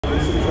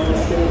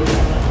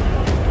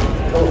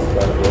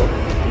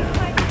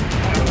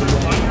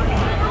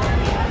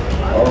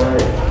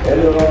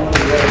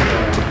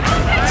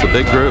It's a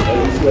big group.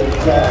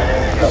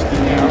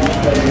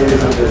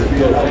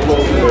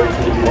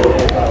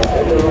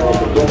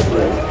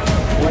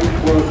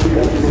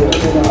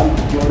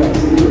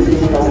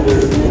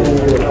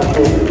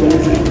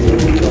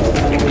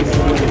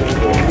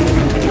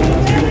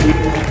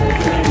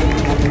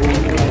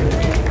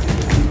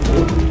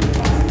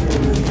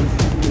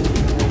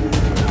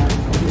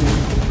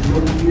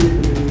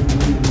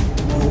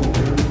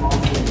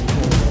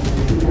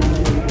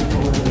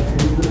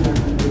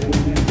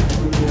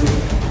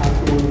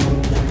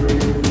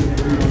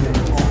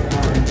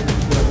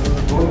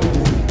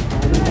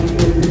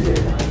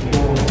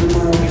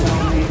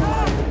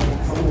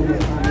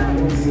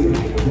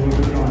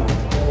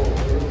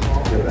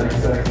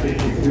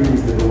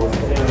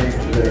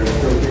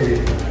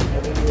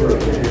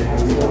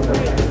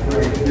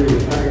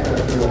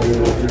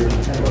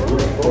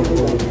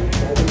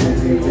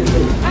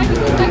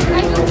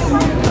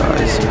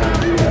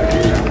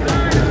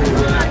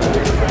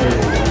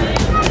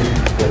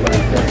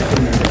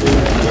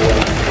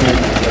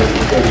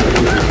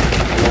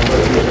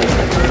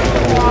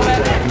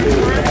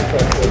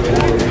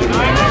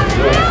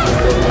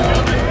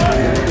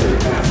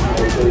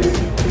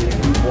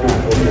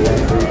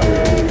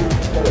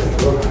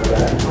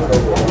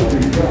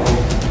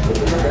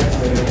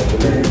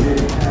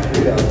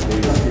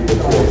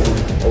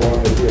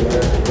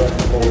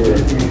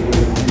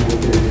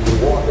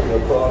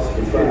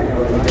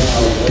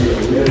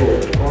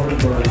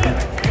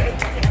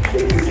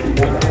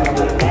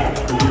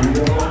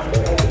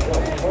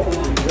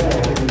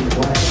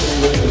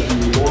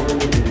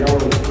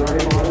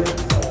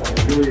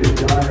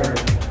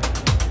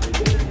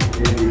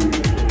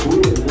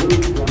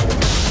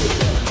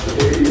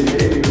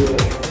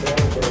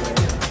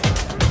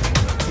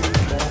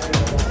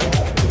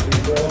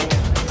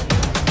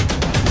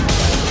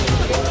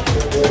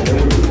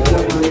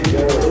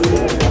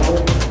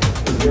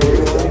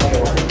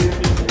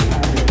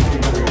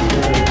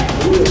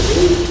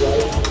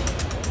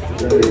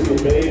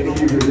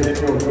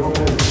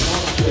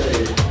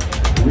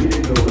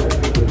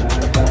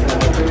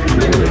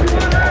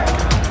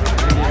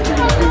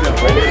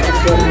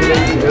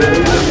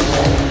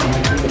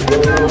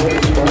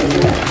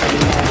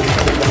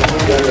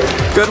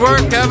 Good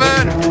work,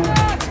 Kevin.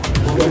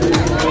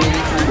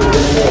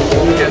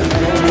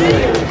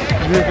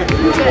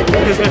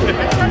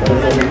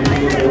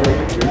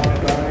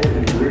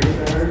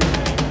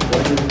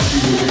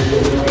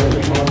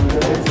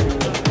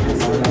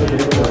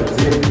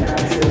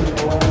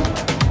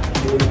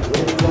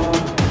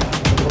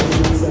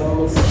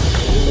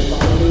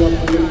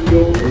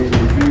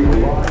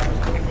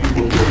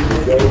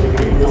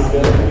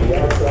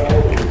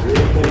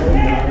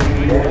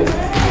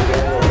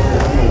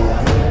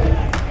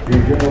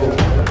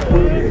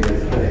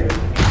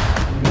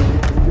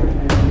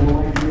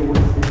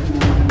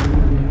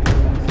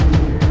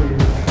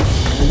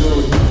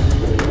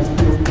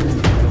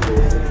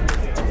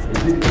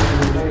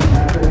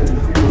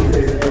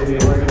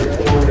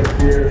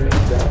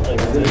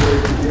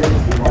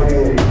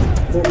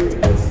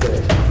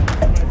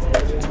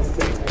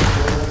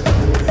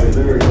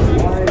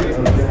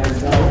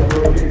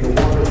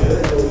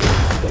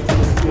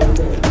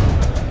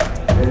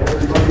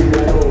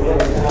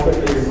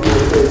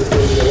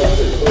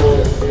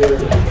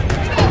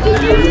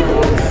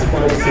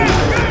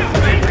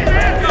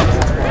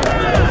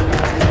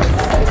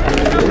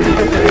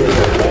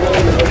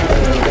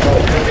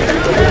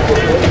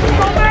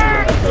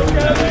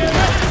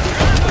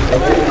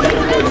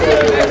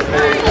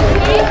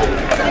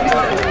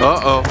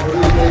 Uh-oh.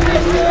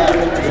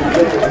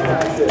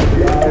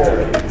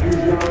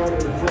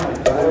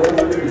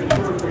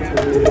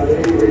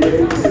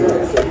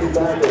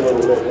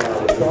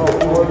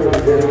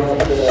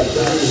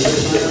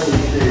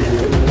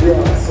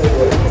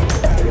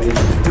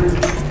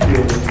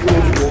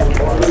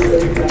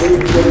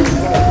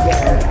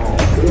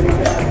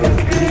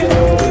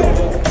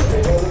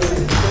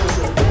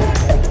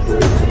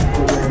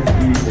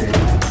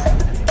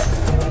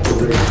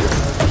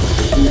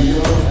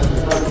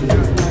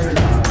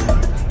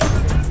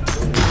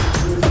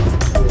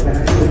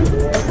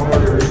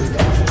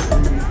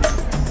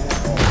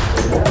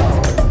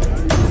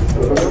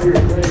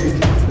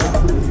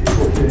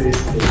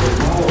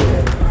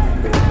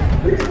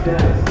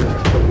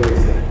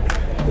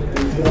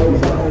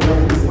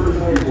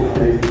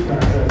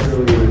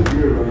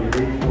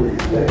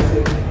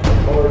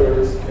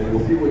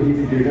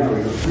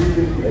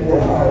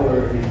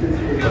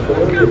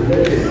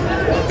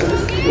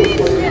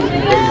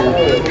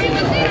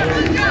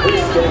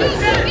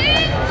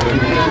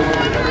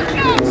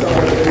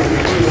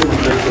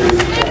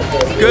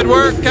 Good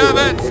work,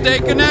 Kevin. Stay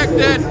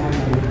connected.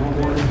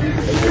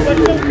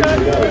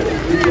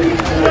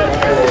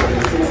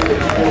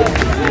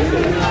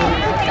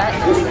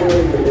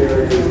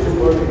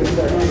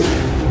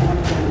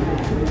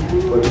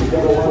 But you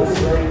gotta want to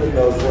strengthen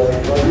those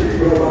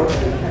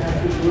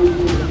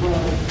legs.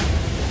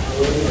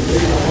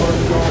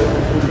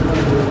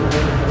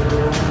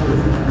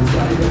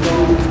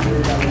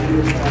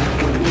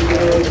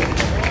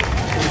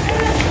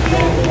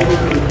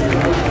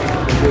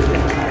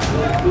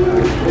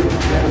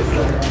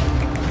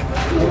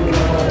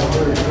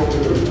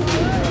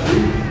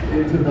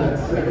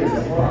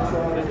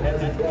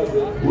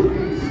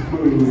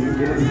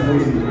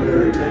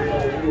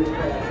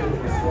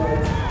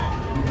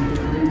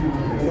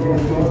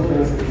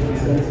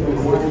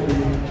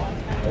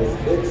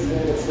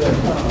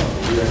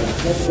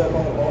 Next up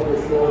on the ball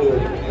is shoulder,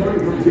 coming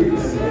from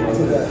Beats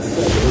into that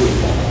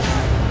second.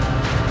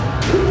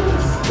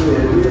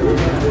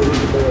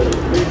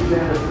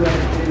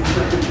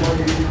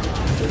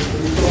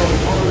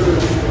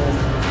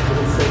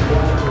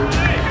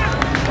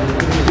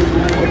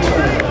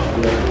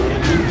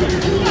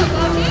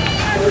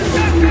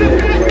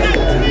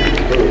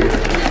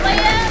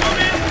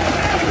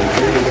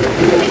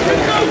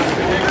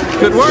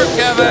 Good work,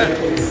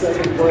 Kevin.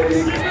 Second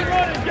place.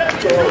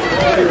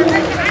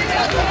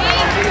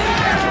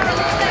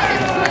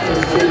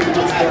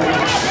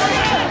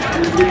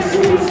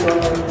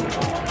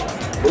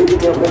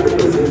 Moving up into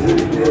position,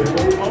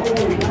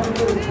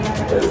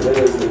 as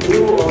there is a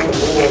 2 on the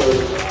board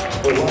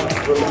for laps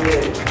for the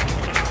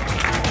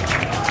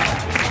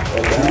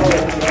and now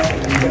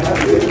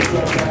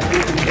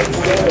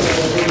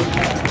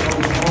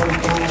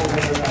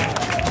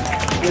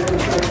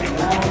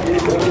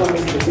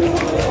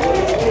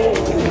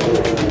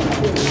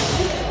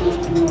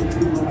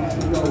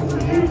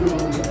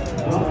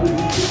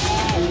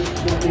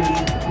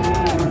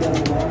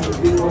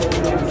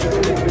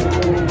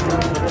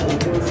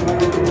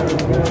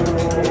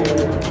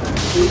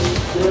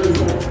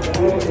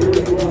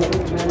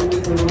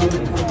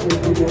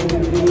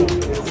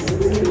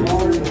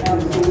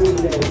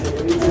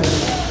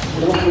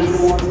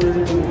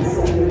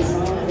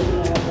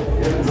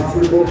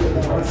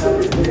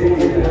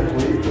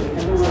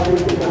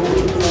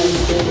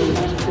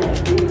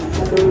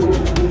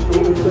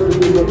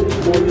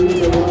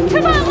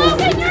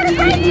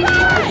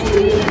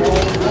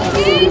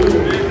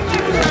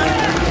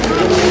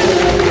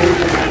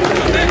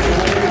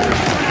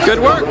Good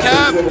work,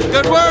 Kev.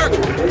 Good work.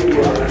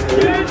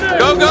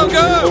 Go, go,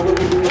 go.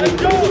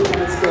 Let's go.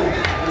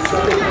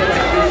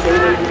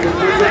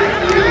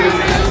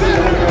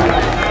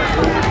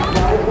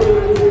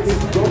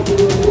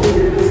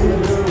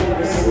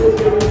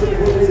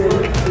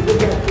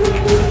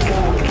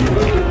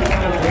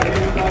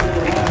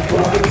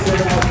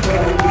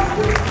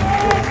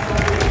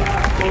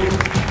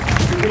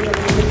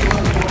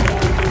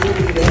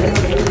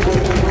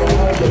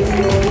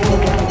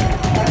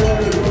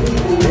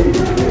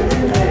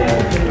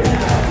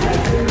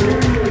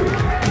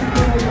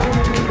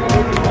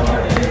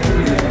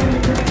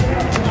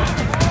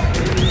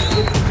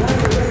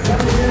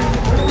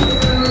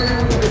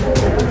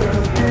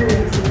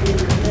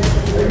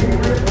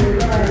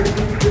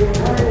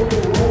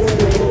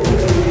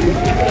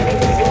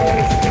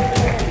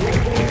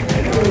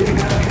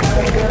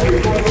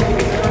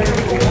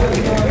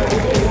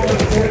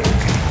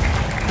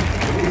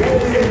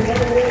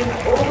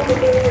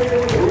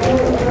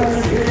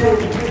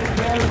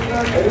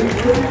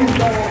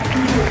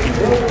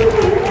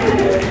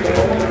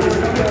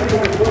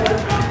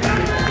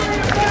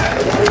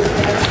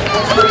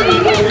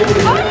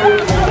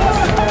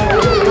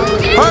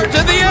 Hard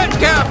to the end,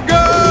 Cap.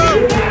 Go!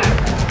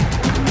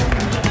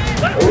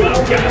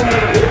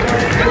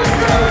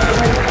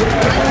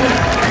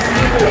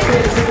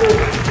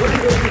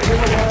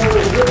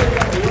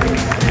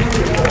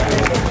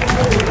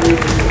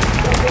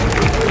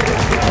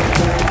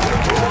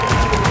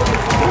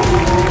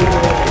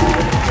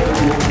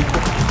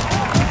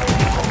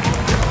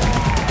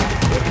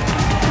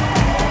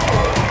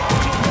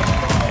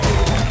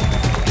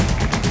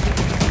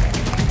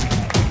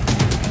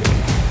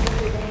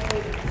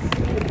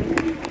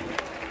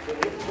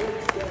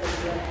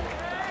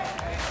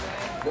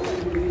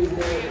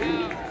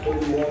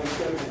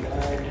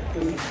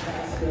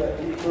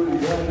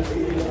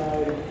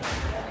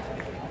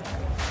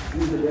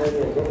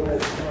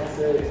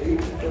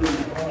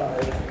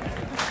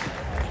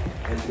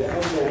 And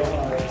down the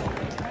line,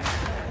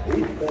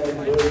 8 bag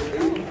was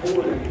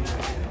 840.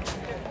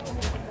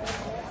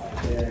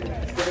 And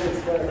still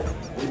expect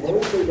the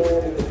only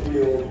bag in the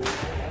field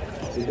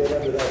to get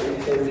under that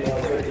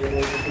 835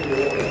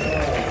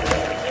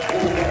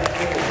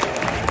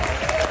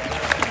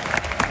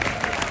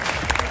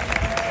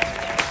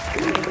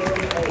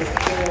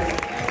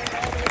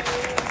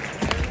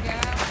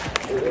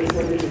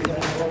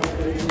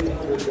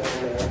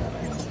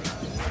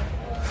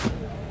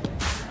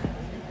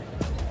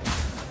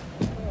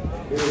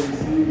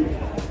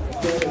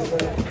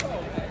 second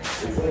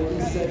it's like he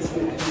sensed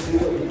it to do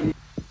what he